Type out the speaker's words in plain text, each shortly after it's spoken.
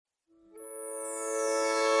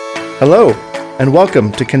Hello, and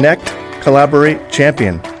welcome to Connect, Collaborate,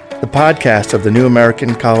 Champion, the podcast of the New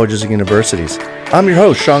American Colleges and Universities. I'm your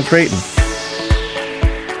host, Sean Creighton.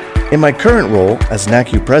 In my current role as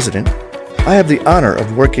NACU president, I have the honor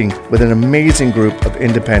of working with an amazing group of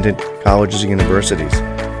independent colleges and universities.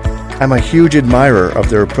 I'm a huge admirer of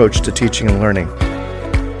their approach to teaching and learning.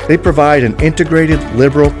 They provide an integrated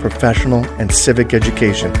liberal, professional, and civic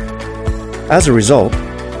education. As a result,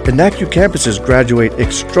 the NACU campuses graduate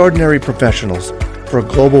extraordinary professionals for a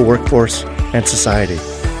global workforce and society.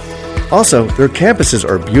 Also, their campuses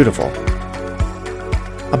are beautiful.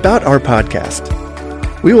 About our podcast,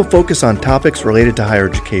 we will focus on topics related to higher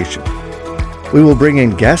education. We will bring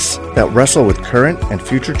in guests that wrestle with current and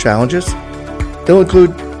future challenges. They'll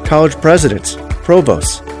include college presidents,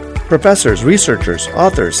 provosts, professors, researchers,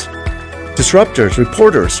 authors, disruptors,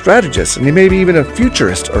 reporters, strategists, and maybe even a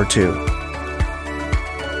futurist or two.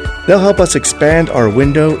 They'll help us expand our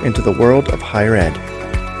window into the world of higher ed.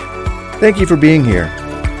 Thank you for being here.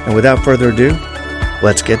 And without further ado,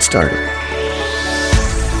 let's get started.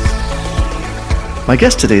 My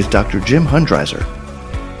guest today is Dr. Jim Hundreiser.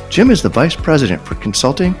 Jim is the Vice President for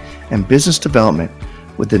Consulting and Business Development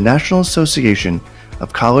with the National Association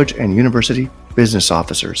of College and University Business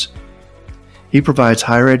Officers. He provides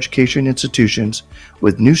higher education institutions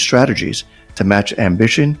with new strategies to match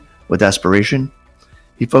ambition with aspiration.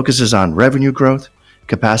 He focuses on revenue growth,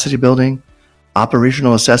 capacity building,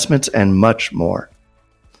 operational assessments, and much more.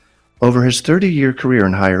 Over his 30-year career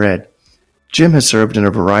in higher ed, Jim has served in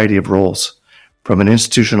a variety of roles, from an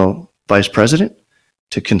institutional vice president,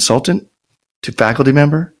 to consultant, to faculty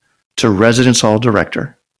member, to residence hall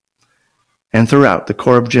director. And throughout, the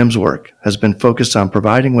core of Jim's work has been focused on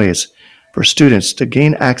providing ways for students to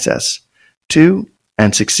gain access to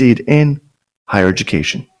and succeed in higher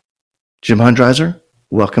education. Jim Hundreiser,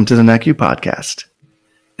 welcome to the NACU podcast.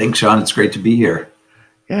 Thanks, Sean. It's great to be here.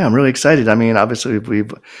 Yeah, I'm really excited. I mean, obviously,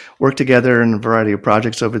 we've worked together in a variety of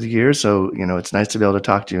projects over the years, so, it's nice to be able to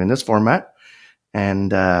talk to you in this format.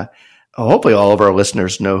 And hopefully all of our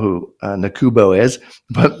listeners know who NACUBO is,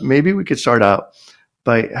 but maybe we could start out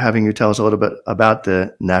by having you tell us a little bit about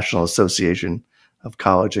the National Association of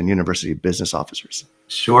College and University Business Officers.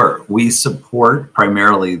 Sure. We support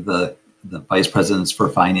primarily the vice presidents for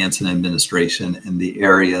finance and administration in the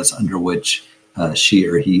areas under which she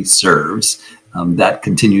or he serves. That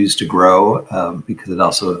continues to grow because it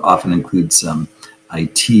also often includes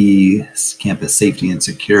IT, campus safety and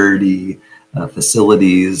security,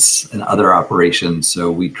 facilities, and other operations.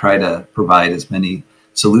 So we try to provide as many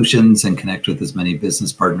solutions and connect with as many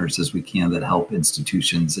business partners as we can that help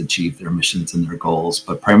institutions achieve their missions and their goals.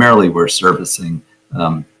 But primarily we're servicing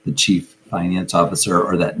the chief finance officer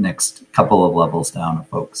or that next couple of levels down of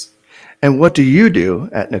folks. And what do you do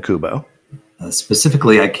at NACUBO?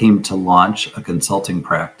 Specifically, I came to launch a consulting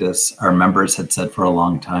practice. Our members had said for a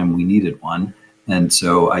long time we needed one. And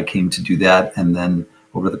so I came to do that. And then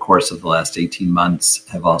over the course of the last 18 months,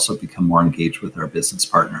 have also become more engaged with our business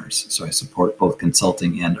partners. So I support both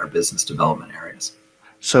consulting and our business development areas.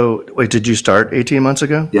 So wait, did you start 18 months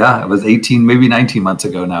ago? Yeah, it was 18, maybe 19 months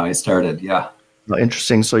ago now I started. Yeah. Well,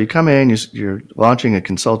 interesting. So you come in, you're launching a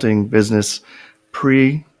consulting business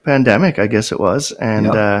pre-pandemic, I guess it was. And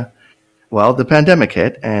Yep. The pandemic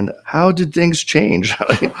hit. And how did things change?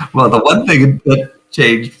 Well, the one thing that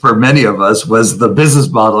changed for many of us was the business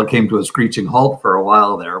model came to a screeching halt for a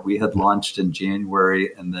while there. We had launched in January,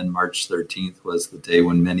 and then March 13th was the day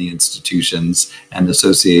when many institutions and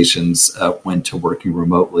associations went to working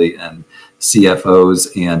remotely, and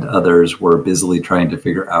CFOs and others were busily trying to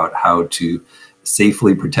figure out how to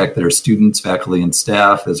safely protect their students, faculty, and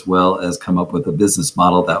staff, as well as come up with a business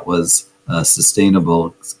model that was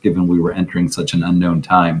sustainable, given we were entering such an unknown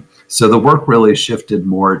time. So the work really shifted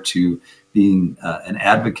more to being an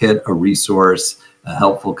advocate, a resource, a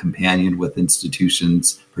helpful companion with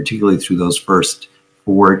institutions, particularly through those first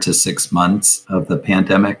 4 to 6 months of the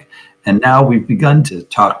pandemic. And now we've begun to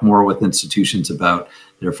talk more with institutions about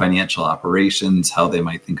their financial operations, how they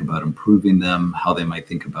might think about improving them, how they might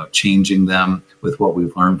think about changing them with what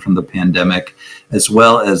we've learned from the pandemic, as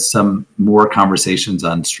well as some more conversations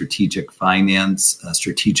on strategic finance,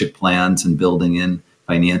 strategic plans, and building in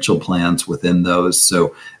financial plans within those.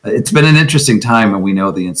 So it's been an interesting time, and we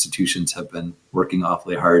know the institutions have been working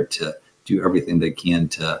awfully hard to do everything they can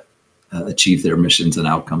to achieve their missions and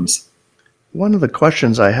outcomes. One of the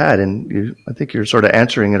questions I had, and I think you're sort of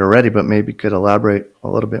answering it already, but maybe could elaborate a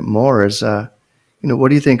little bit more, is, what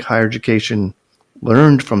do you think higher education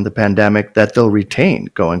learned from the pandemic that they'll retain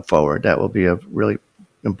going forward that will be of really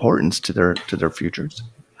importance to their futures?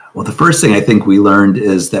 Well, the first thing I think we learned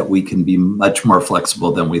is that we can be much more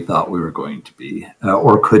flexible than we thought we were going to be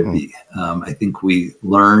or could be. I think we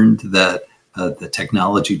learned that the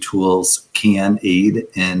technology tools can aid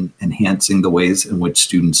in enhancing the ways in which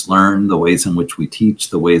students learn, the ways in which we teach,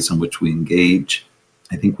 the ways in which we engage.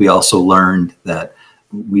 I think we also learned that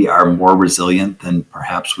we are more resilient than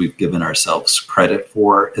perhaps we've given ourselves credit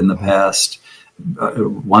for in the past.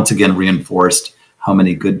 Once again, reinforced how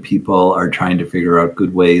many good people are trying to figure out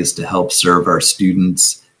good ways to help serve our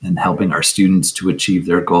students and helping our students to achieve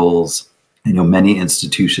their goals. I know many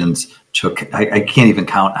institutions took, I can't even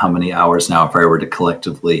count how many hours now, if I were to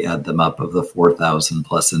collectively add them up, of the 4,000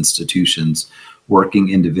 plus institutions working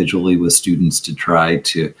individually with students to try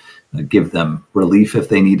to give them relief if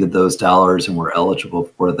they needed those dollars and were eligible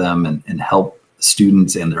for them, and help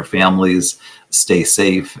students and their families stay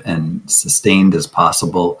safe and sustained as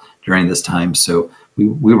possible during this time. So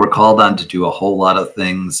we were called on to do a whole lot of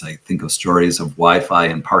things. I think of stories of Wi-Fi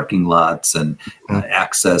in parking lots and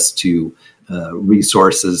access to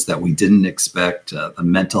resources that we didn't expect, the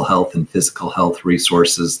mental health and physical health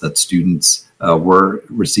resources that students were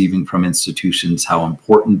receiving from institutions, how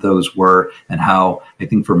important those were, and how I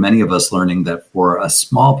think for many of us learning that for a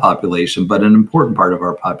small population, but an important part of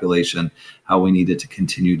our population, how we needed to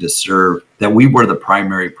continue to serve, that we were the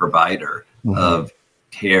primary provider of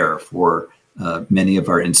care for many of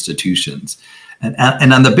our institutions. And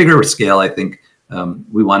on the bigger scale, I think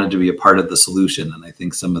we wanted to be a part of the solution. And I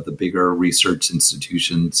think some of the bigger research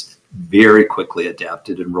institutions very quickly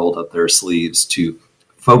adapted and rolled up their sleeves to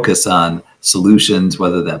focus on solutions,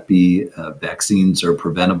 whether that be vaccines or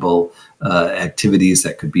preventable activities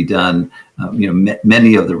that could be done.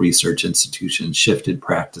 Many of the research institutions shifted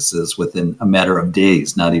practices within a matter of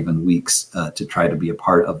days, not even weeks, to try to be a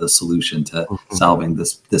part of the solution to solving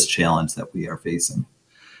this challenge that we are facing.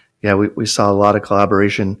 Yeah, we saw a lot of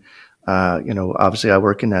collaboration. Obviously I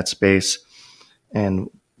work in that space, and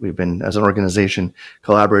we've been, as an organization,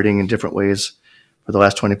 collaborating in different ways for the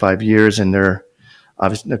last 25 years. And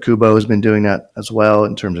obviously NACUBO has been doing that as well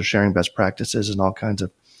in terms of sharing best practices and all kinds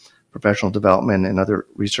of professional development and other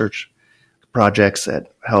research projects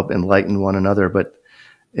that help enlighten one another. But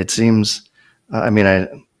it seems,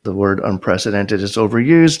 the word unprecedented is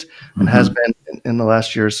overused and has been in the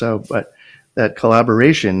last year or so, but that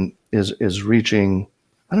collaboration is reaching,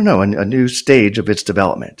 a new stage of its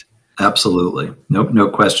development. Absolutely. No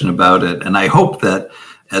question about it. And I hope that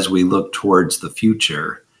as we look towards the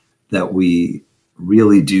future, that we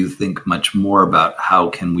really do think much more about how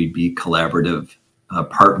can we be collaborative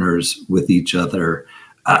partners with each other.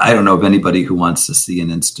 I don't know of anybody who wants to see an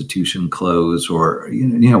institution close, or,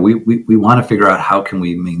 we want to figure out how can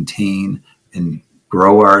we maintain and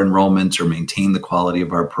grow our enrollments or maintain the quality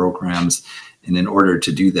of our programs. And in order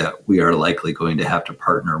to do that, we are likely going to have to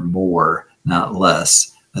partner more, not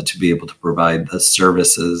less, to be able to provide the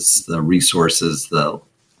services, the resources, the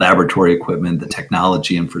laboratory equipment, the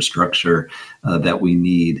technology infrastructure that we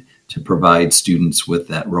need to provide students with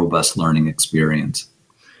that robust learning experience.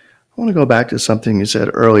 I want to go back to something you said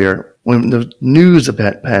earlier. When the news of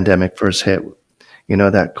that pandemic first hit,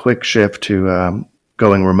 that quick shift to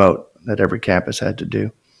going remote that every campus had to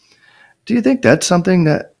do. Do you think that's something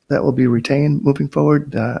that will be retained moving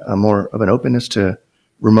forward, more of an openness to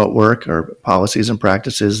remote work or policies and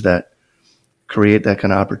practices that create that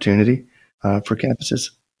kind of opportunity for campuses?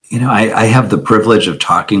 I have the privilege of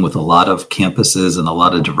talking with a lot of campuses and a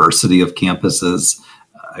lot of diversity of campuses.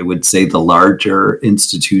 I would say the larger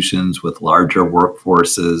institutions with larger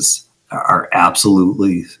workforces are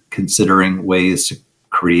absolutely considering ways to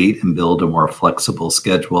create and build a more flexible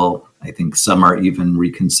schedule. I think some are even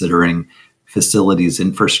reconsidering facilities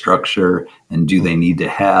infrastructure, and do they need to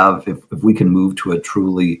have, if we can move to a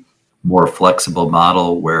truly more flexible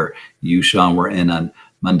model where you, Sean, were in on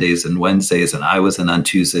Mondays and Wednesdays and I was in on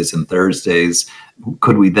Tuesdays and Thursdays,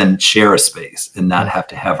 could we then share a space and not have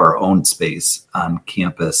to have our own space on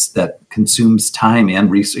campus that consumes time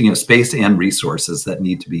and space and resources that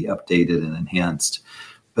need to be updated and enhanced?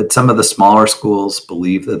 But some of the smaller schools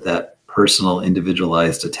believe that personal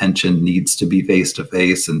individualized attention needs to be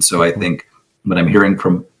face-to-face. And so I think what I'm hearing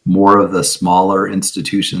from more of the smaller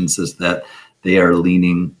institutions is that they are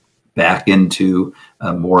leaning back into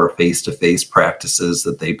more face-to-face practices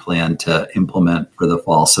that they plan to implement for the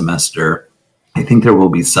fall semester. I think there will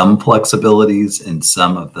be some flexibilities in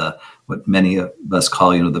some of what many of us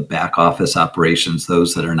call, the back office operations,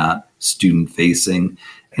 those that are not student-facing.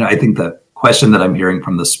 I think the question that I'm hearing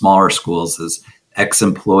from the smaller schools is,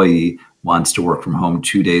 ex-employee, wants to work from home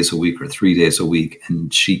 2 days a week or 3 days a week,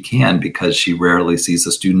 and she can because she rarely sees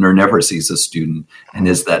a student or never sees a student. And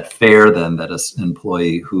is that fair then that an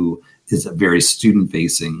employee who is a very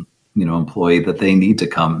student-facing, employee, that they need to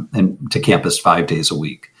come and to campus 5 days a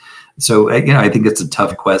week? So, I think it's a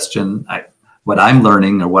tough question. What I'm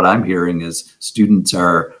learning or what I'm hearing is students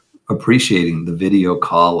are appreciating the video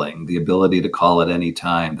calling, the ability to call at any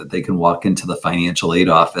time, that they can walk into the financial aid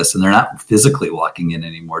office, and they're not physically walking in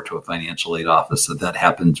anymore to a financial aid office, that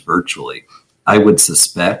happens virtually. I would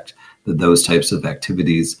suspect that those types of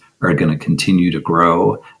activities are going to continue to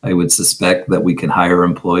grow. I would suspect that we can hire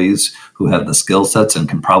employees who have the skill sets and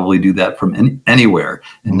can probably do that from anywhere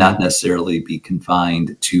and not necessarily be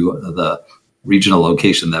confined to the regional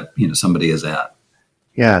location that somebody is at.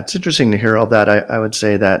 Yeah, it's interesting to hear all that. I would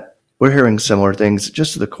say that we're hearing similar things,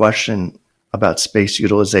 just to the question about space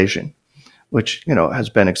utilization, which has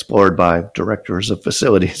been explored by directors of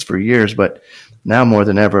facilities for years, but now more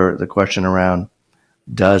than ever, the question around,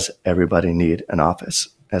 does everybody need an office,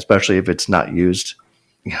 especially if it's not used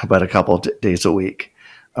but a couple of days a week?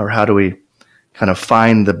 Or how do we kind of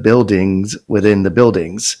find the buildings within the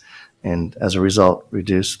buildings, and as a result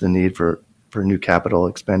reduce the need for new capital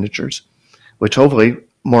expenditures, which hopefully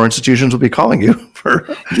more institutions will be calling you for.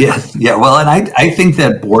 Yeah. Well, and I think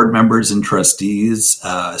that board members and trustees,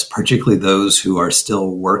 particularly those who are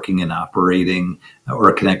still working and operating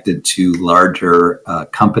or connected to larger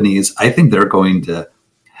companies, I think they're going to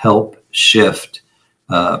help shift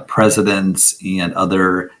presidents and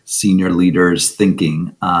other senior leaders'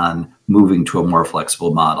 thinking on moving to a more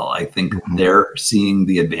flexible model. I think they're seeing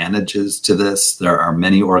the advantages to this. There are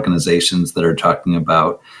many organizations that are talking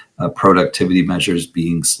about productivity measures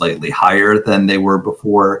being slightly higher than they were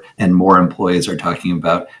before, and more employees are talking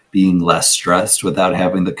about being less stressed without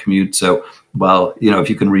having the commute. So while, if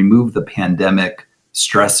you can remove the pandemic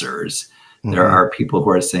stressors, there are people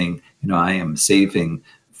who are saying, I am saving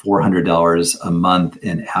 $400 a month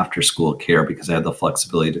in after school care because I have the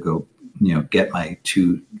flexibility to go, get my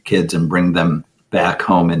 2 kids and bring them back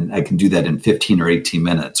home, and I can do that in 15 or 18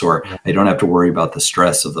 minutes, or I don't have to worry about the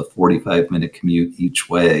stress of the 45-minute commute each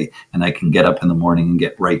way, and I can get up in the morning and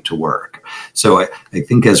get right to work. So I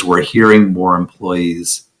think as we're hearing more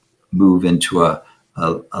employees move into a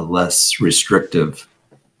less restrictive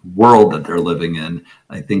world that they're living in,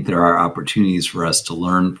 I think there are opportunities for us to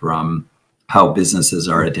learn from how businesses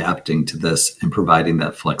are adapting to this and providing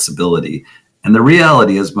that flexibility. And the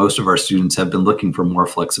reality is most of our students have been looking for more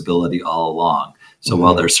flexibility all along. So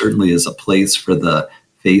while there certainly is a place for the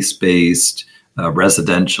face-based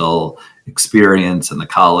residential experience in the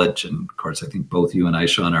college, and of course, I think both you and I,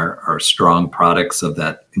 Sean, are strong products of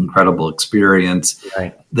that incredible experience.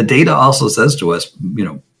 Right. The data also says to us,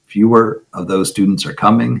 fewer of those students are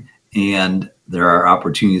coming, and there are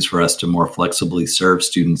opportunities for us to more flexibly serve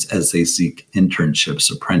students as they seek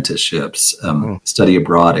internships, apprenticeships, study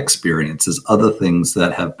abroad experiences, other things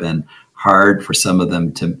that have been hard for some of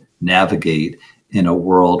them to navigate in a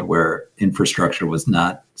world where infrastructure was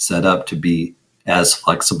not set up to be as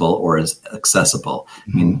flexible or as accessible.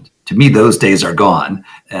 I mean, to me, those days are gone.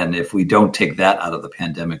 And if we don't take that out of the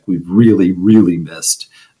pandemic, we've really, really missed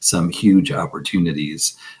some huge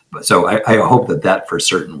opportunities. So I hope that for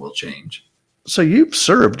certain will change. So you've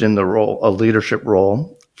served in a leadership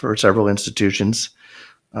role for several institutions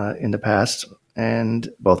in the past, and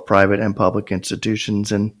both private and public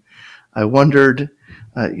institutions. And I wondered,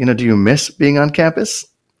 do you miss being on campus,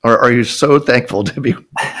 or are you so thankful to be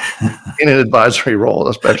in an advisory role,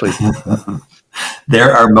 especially?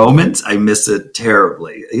 There are moments I miss it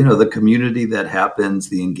terribly. The community that happens,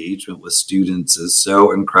 the engagement with students is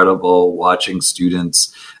so incredible. Watching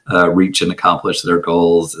students reach and accomplish their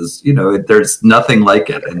goals is, there's nothing like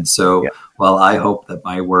it. And so while I hope that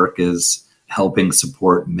my work is helping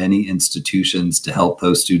support many institutions to help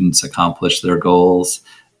those students accomplish their goals,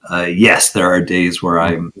 yes, there are days where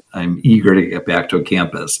I'm eager to get back to a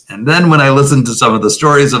campus. And then when I listen to some of the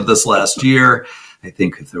stories of this last year, I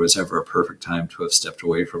think if there was ever a perfect time to have stepped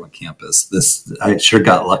away from a campus, I sure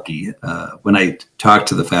got lucky. When I talk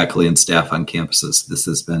to the faculty and staff on campuses, this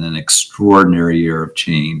has been an extraordinary year of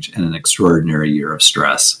change and an extraordinary year of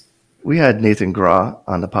stress. We had Nathan Graw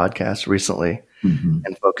on the podcast recently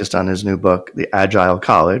and focused on his new book, The Agile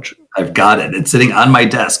College. I've got it. It's sitting on my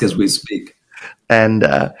desk as we speak. And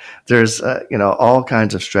there's, all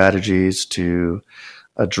kinds of strategies to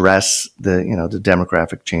address the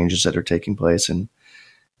demographic changes that are taking place. And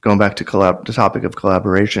going back to the topic of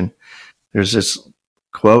collaboration, there's this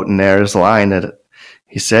quote in there, this line that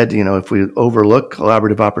he said, if we overlook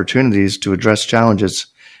collaborative opportunities to address challenges,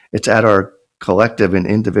 it's at our collective and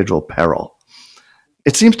individual peril.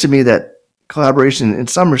 It seems to me that collaboration in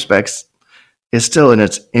some respects is still in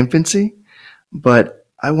its infancy, but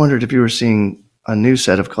I wondered if you were seeing a new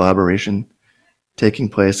set of collaboration taking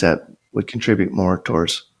place that would contribute more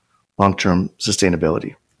towards long-term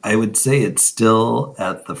sustainability. I would say it's still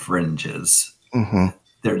at the fringes. Mm-hmm.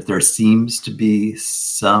 There seems to be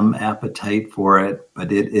some appetite for it,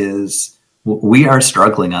 but we are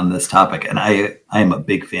struggling on this topic. And I am a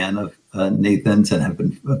big fan of Nathan's and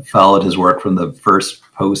have followed his work from the first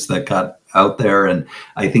post that got out there. And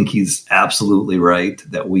I think he's absolutely right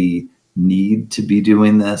that we need to be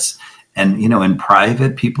doing this. And, in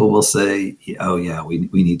private, people will say, oh, yeah, we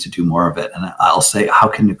need to do more of it. And I'll say, how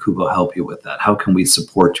can Nakubo help you with that? How can we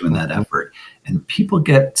support you in that effort? And people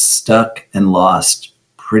get stuck and lost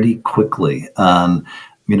pretty quickly.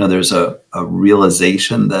 There's a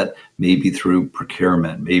realization that maybe through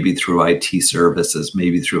procurement, maybe through IT services,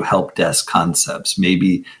 maybe through help desk concepts,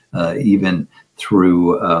 maybe even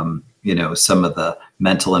through some of the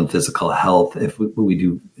mental and physical health, if we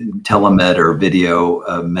do telemed or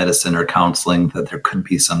video medicine or counseling, that there could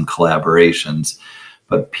be some collaborations.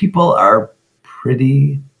 But people are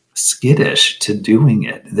pretty skittish to doing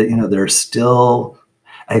it. They're still,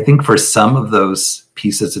 I think for some of those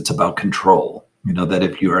pieces, it's about control. That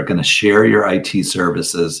if you are going to share your IT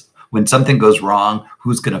services, when something goes wrong,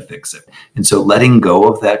 who's going to fix it? And so letting go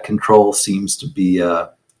of that control seems to be a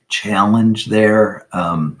challenge there.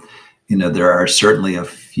 There are certainly a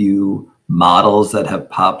few models that have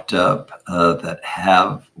popped up that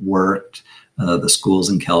have worked. The schools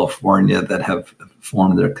in California that have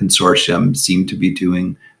formed their consortium seem to be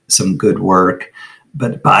doing some good work.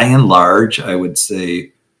 But by and large, I would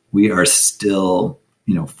say we are still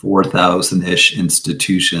 4,000-ish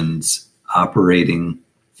institutions operating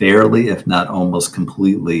fairly, if not almost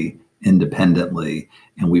completely independently.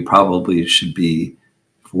 And we probably should be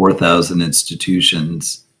 4,000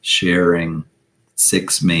 institutions sharing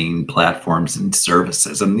 6 main platforms and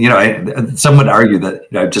services. And, some would argue that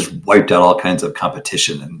I've just wiped out all kinds of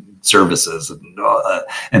competition and services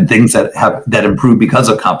and things that improve because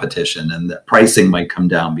of competition, and that pricing might come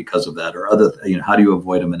down because of that, or other, how do you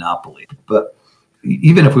avoid a monopoly? But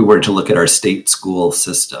even if we were to look at our state school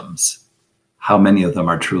systems, how many of them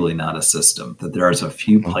are truly not a system? That there's a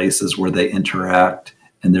few places where they interact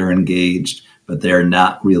and they're engaged, but they're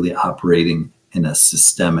not really operating in a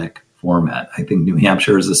systemic format. I think New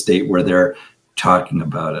Hampshire is a state where they're talking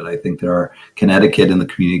about it. I think there are Connecticut in the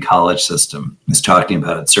community college system is talking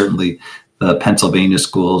about it. Certainly the Pennsylvania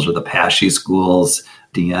schools or the PASHE schools,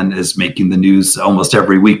 Deanne is making the news almost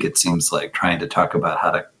every week, it seems like, trying to talk about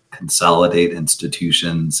how to consolidate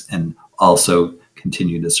institutions and also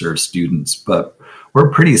continue to serve students. But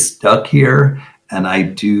we're pretty stuck here. And I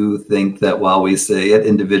do think that while we say at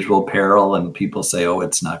individual peril and people say, oh,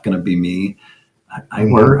 it's not going to be me,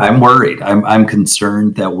 I'm worried. I'm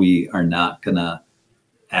concerned that we are not going to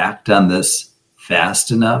act on this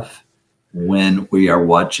fast enough when we are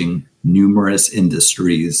watching numerous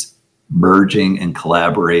industries merging and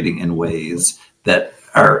collaborating in ways that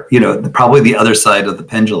are, probably the other side of the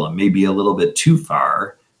pendulum, maybe a little bit too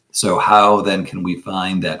far. So how then can we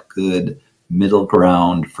find that good middle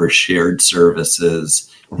ground for shared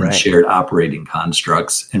services and shared operating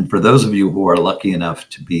constructs? And for those of you who are lucky enough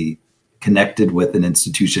to be connected with an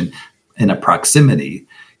institution in a proximity,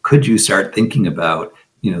 could you start thinking about,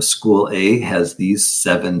 school A has these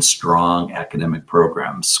 7 strong academic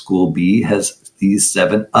programs. School B has these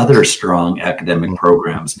 7 other strong academic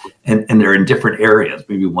programs, and they're in different areas.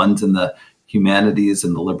 Maybe one's in the humanities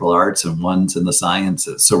and the liberal arts and one's in the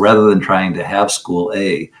sciences. So rather than trying to have school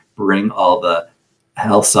A bring all the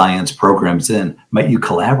health science programs in, might you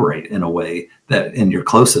collaborate in a way that, and you're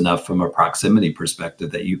close enough from a proximity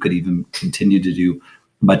perspective that you could even continue to do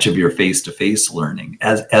much of your face-to-face learning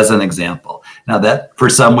as an example. Now that for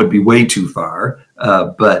some would be way too far,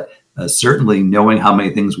 but certainly knowing how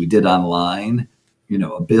many things we did online,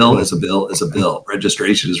 a bill is a bill is a bill.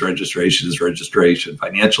 Registration is registration is registration.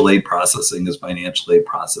 Financial aid processing is financial aid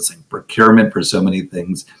processing. Procurement for so many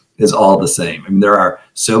things is all the same. I mean, there are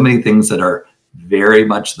so many things that are very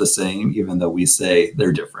much the same, even though we say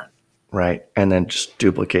they're different. Right. And then just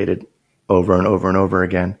duplicated over and over and over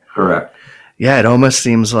again. Correct. Yeah, it almost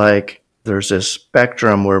seems like there's this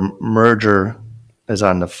spectrum where merger is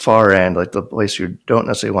on the far end, like the place you don't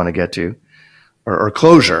necessarily want to get to, or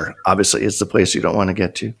closure, obviously, is the place you don't want to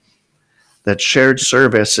get to. That shared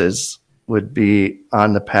services would be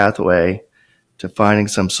on the pathway to finding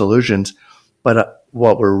some solutions. But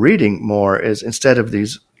what we're reading more is, instead of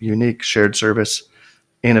these unique shared service,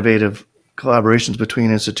 innovative collaborations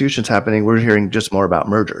between institutions happening, we're hearing just more about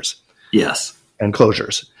mergers. Yes. And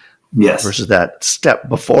closures. Yes. Versus that step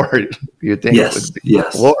before you think it would be.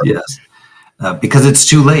 Yes. Because it's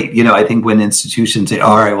too late. I think when institutions say,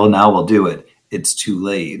 all right, well, now we'll do it, it's too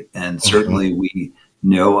late. And certainly we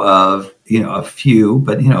know of, a few,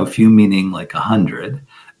 but, a few meaning like 100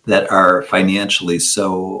 that are financially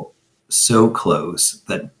so close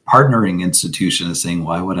that partnering institution is saying,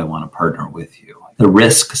 why would I want to partner with you? The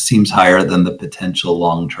risk seems higher than the potential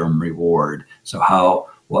long-term reward. So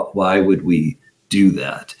why would we do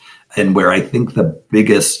that? And where I think the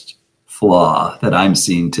biggest flaw that I'm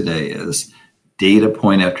seeing today is data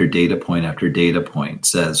point after data point after data point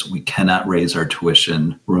says we cannot raise our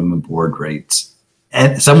tuition, room and board rates.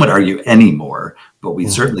 And some would argue anymore, but we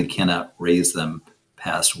certainly cannot raise them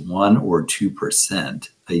past 1 or 2%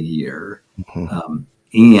 a year.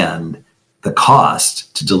 And the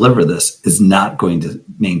cost to deliver this is not going to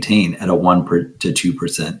maintain at a 1 to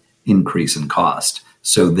 2% increase in cost.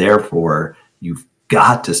 So therefore, you've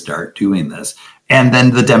got to start doing this. And then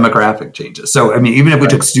the demographic changes. So, even if we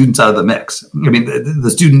took students out of the mix,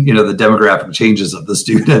 the student, the demographic changes of the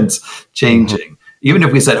students changing. Even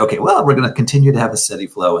if we said, okay, well, we're going to continue to have a steady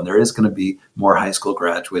flow and there is going to be more high school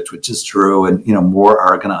graduates, which is true. And, more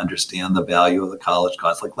are going to understand the value of the college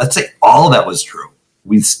cost. Like, let's say all that was true.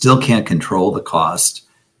 We still can't control the cost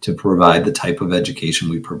to provide the type of education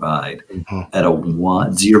we provide at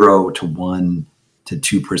a 0 to 1 to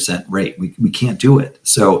 2% rate. We can't do it.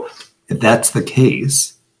 So if that's the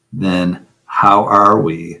case, then how are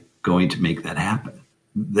we going to make that happen?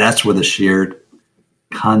 That's where the shared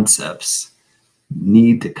concepts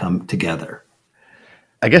need to come together.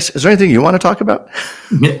 I guess, is there anything you want to talk about?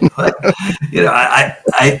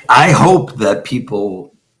 I hope that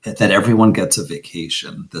everyone gets a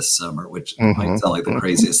vacation this summer, which might sound like the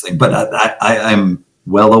craziest thing, but I'm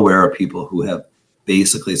well aware of people who have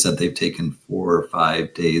basically said they've taken 4 or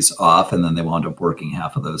 5 days off and then they wound up working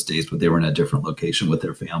half of those days, but they were in a different location with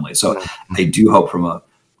their family. So I do hope from a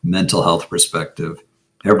mental health perspective,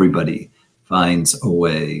 everybody finds a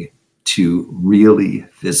way to really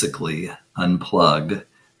physically unplug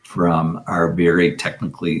from our very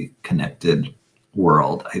technically connected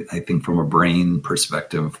world. I think from a brain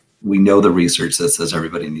perspective, we know the research that says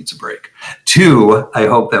everybody needs a break. 2, I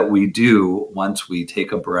hope that we do, once we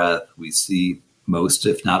take a breath, we see most,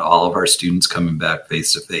 if not all of our students coming back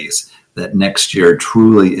face to face, that next year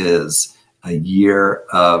truly is a year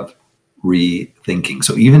of rethinking.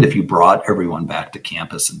 So even if you brought everyone back to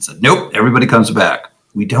campus and said, nope, everybody comes back,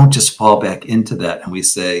 we don't just fall back into that and we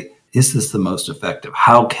say, is this the most effective?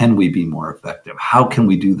 How can we be more effective? How can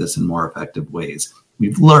we do this in more effective ways?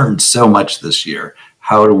 We've learned so much this year.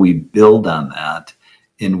 How do we build on that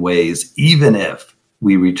in ways, even if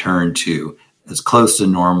we return to as close to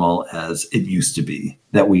normal as it used to be,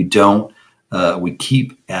 that we don't, we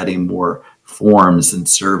keep adding more forms and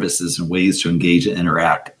services and ways to engage and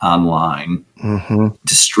interact online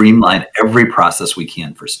to streamline every process we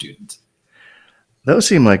can for students. Those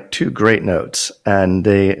seem like 2 great notes, and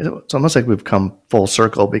it's almost like we've come full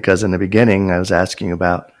circle, because in the beginning I was asking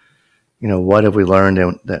about, what have we learned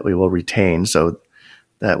and that we will retain. So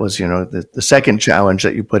that was, the second challenge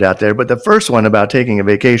that you put out there. But the first one about taking a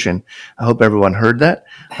vacation, I hope everyone heard that.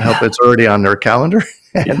 I hope it's already on their calendar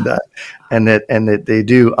and that they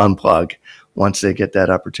do unplug once they get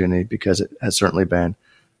that opportunity, because it has certainly been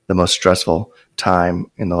the most stressful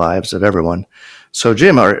time in the lives of everyone. So,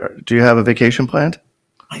 Jim, do you have a vacation planned?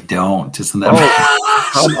 I don't. Isn't that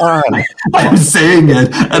come on? I'm saying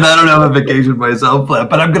it, and I don't have a vacation myself planned,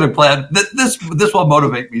 but I'm going to plan. This will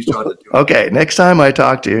motivate me, Sean, to do it. Okay, next time I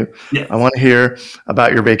talk to you, I want to hear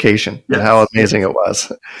about your vacation and how amazing it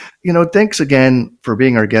was. Thanks again for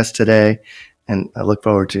being our guest today, and I look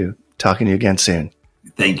forward to talking to you again soon.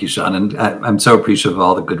 Thank you, Sean. And I'm so appreciative of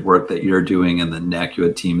all the good work that you're doing and the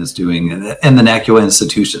NACUA team is doing, and the NACUA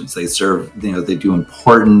institutions. They serve, they do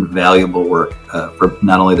important, valuable work for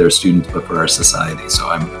not only their students, but for our society. So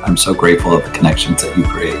I'm so grateful of the connections that you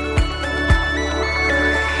create.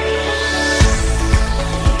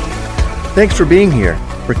 Thanks for being here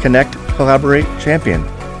for Connect, Collaborate, Champion,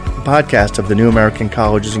 the podcast of the New American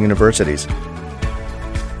Colleges and Universities.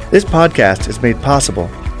 This podcast is made possible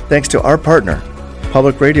thanks to our partner,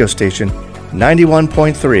 public radio station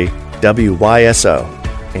 91.3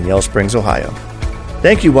 WYSO in Yellow Springs, Ohio.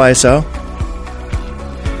 Thank you, YSO.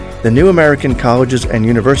 The New American Colleges and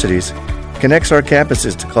Universities connects our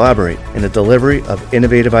campuses to collaborate in the delivery of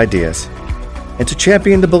innovative ideas and to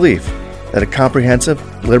champion the belief that a comprehensive,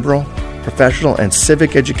 liberal, professional, and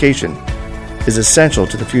civic education is essential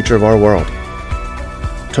to the future of our world.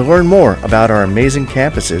 To learn more about our amazing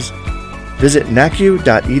campuses, visit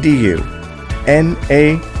nacu.edu,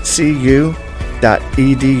 nacu.edu.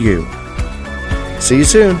 See you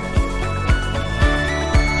soon.